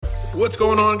What's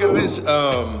going on, guys?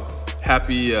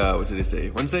 Happy, what did I say?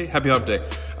 Wednesday? Happy Hump Day.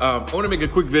 I want to make a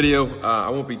quick video. I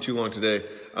won't be too long today.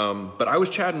 But I was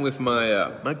chatting with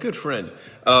my good friend,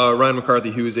 Ryan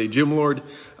McCarthy, who is a gym lord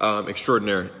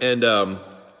extraordinaire. And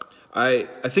I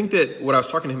think that what I was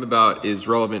talking to him about is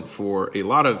relevant for a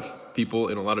lot of people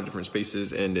in a lot of different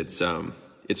spaces. And it's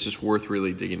just worth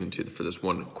really digging into for this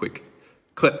one quick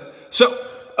clip. So,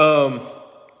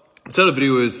 the title of the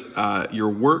video is your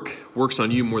work works on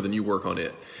you more than you work on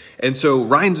it. And so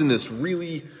Ryan's in this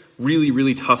really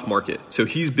tough market. So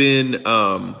he's been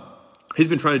trying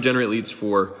to generate leads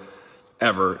for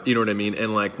ever, you know what I mean?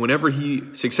 And like whenever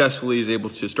he successfully is able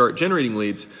to start generating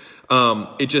leads,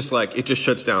 it just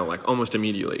shuts down like almost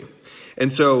immediately.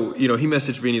 And so, he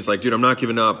messaged me and he's like, dude, I'm not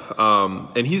giving up.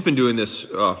 And he's been doing this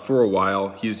for a while.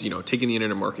 He's, taking the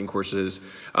internet marketing courses.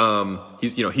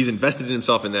 He's invested in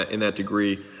himself in that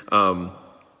degree.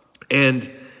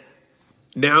 And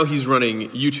now he's running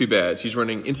YouTube ads. He's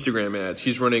running Instagram ads.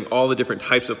 He's running all the different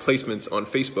types of placements on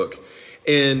Facebook.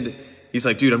 And he's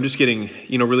like, dude, I'm just getting,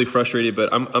 really frustrated,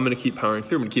 but I'm going to keep powering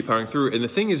through. And the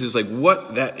thing is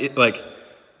like,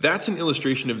 that's an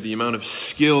illustration of the amount of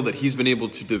skill that he's been able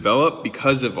to develop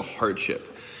because of a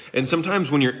hardship. And sometimes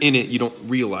when you're in it, you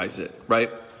don't realize it, right?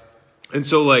 And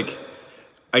so like,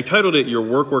 I titled it, Your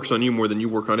Work Works on You More Than You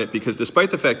Work on It, because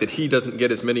despite the fact that he doesn't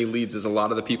get as many leads as a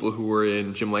lot of the people who are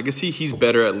in Gym Legacy, he's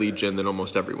better at lead gen than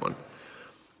almost everyone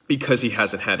because he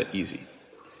hasn't had it easy,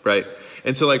 right?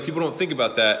 And so like, people don't think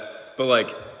about that.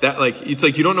 But it's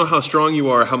like you don't know how strong you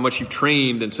are, how much you've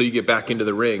trained until you get back into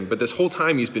the ring. But this whole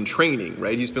time he's been training,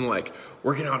 right? He's been like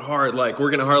working hard, like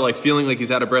feeling like he's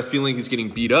out of breath, feeling like he's getting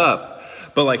beat up.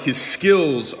 But like his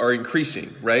skills are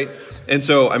increasing, right? And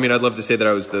so, I mean, I'd love to say that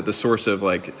I was the source of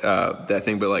that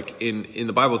thing. But like in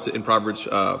the Bible, in Proverbs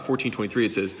 14:23,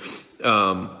 it says,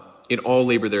 in all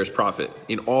labor there is profit.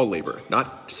 In all labor,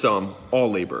 not some, all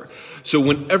labor. So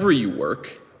whenever you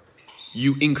work,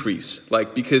 you increase,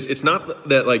 because it's not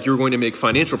that you're going to make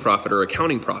financial profit or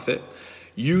accounting profit.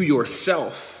 You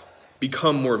yourself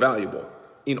become more valuable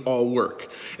in all work.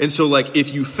 And so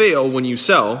if you fail when you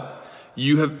sell,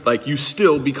 you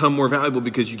still become more valuable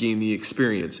because you gain the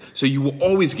experience. So you will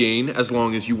always gain as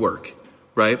long as you work,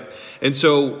 right? And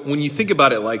so when you think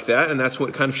about it like that, and that's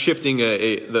what kind of shifting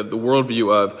the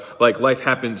worldview of life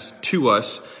happens to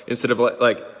us instead of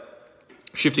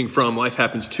shifting from life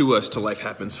happens to us to life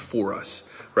happens for us,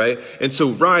 right? And so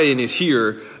Ryan is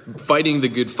here fighting the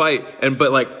good fight.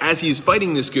 But as he's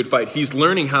fighting this good fight, he's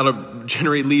learning how to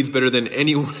generate leads better than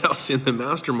anyone else in the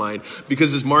mastermind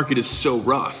because this market is so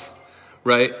rough,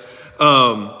 right?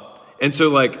 And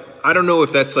so I don't know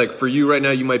if that's for you right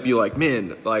now. You might be like,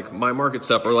 man, my market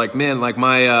stuff, or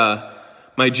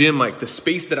my gym, the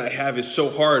space that I have is so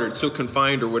hard or it's so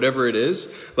confined or whatever it is.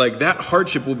 That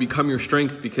hardship will become your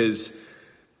strength because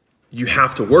you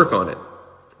have to work on it,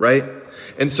 right?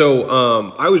 And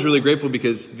so I was really grateful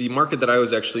because the market that I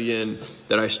was actually in,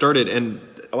 that I started, and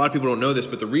a lot of people don't know this,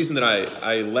 but the reason that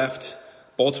I left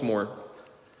Baltimore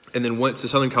and then went to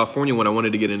Southern California when I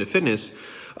wanted to get into fitness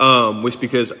was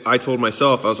because I told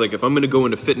myself, I was like, if I'm going to go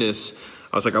into fitness,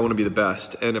 I was like, I want to be the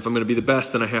best. And if I'm going to be the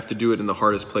best, then I have to do it in the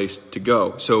hardest place to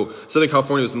go. So Southern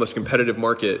California was the most competitive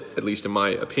market, at least in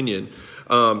my opinion,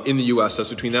 in the U.S. That's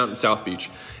between that and South Beach.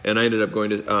 And I ended up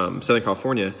going to Southern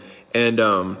California. And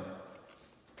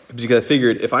because I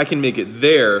figured if I can make it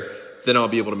there, then I'll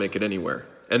be able to make it anywhere.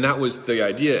 And that was the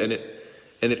idea.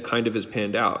 And it kind of has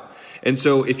panned out. And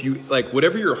so if you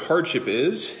whatever your hardship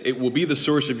is, it will be the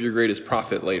source of your greatest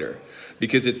profit later,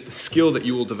 because it's the skill that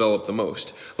you will develop the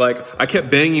most. I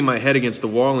kept banging my head against the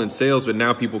wall in sales, but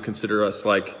now people consider us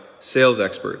sales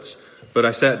experts. But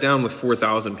I sat down with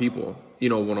 4,000 people,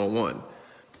 one-on-one,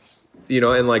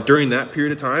 and during that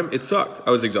period of time, it sucked. I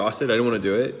was exhausted. I didn't want to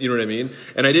do it. You know what I mean?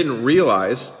 And I didn't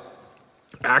realize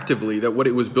actively that what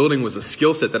it was building was a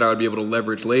skill set that I would be able to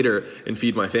leverage later and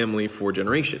feed my family for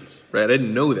generations, right? I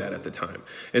didn't know that at the time.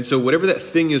 And so whatever that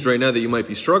thing is right now that you might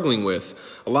be struggling with,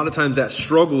 a lot of times that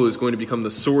struggle is going to become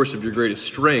the source of your greatest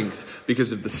strength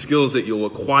because of the skills that you'll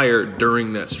acquire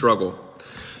during that struggle.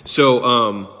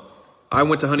 So I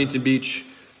went to Huntington Beach.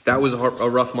 That was a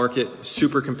rough market,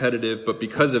 super competitive. But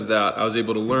because of that, I was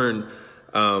able to learn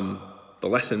the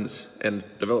lessons and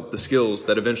develop the skills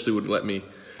that eventually would let me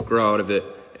grow out of it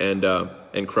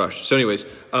and crush. So anyways,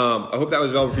 I hope that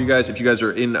was valuable for you guys. If you guys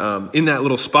are in that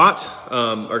little spot,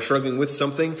 are struggling with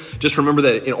something, just remember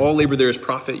that in all labor there is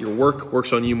profit. Your work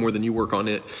works on you more than you work on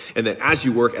it. And that as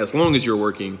you work, as long as you're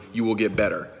working, you will get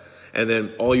better. And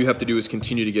then all you have to do is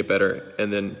continue to get better.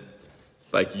 And then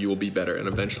you will be better. And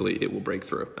eventually it will break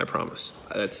through. I promise.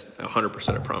 That's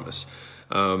 100% a promise.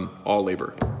 all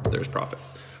labor, there's profit.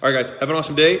 All right, guys, have an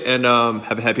awesome day, and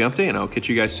have a happy hump day, and I'll catch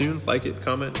you guys soon. Like it,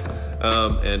 comment,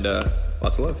 and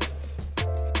lots of love.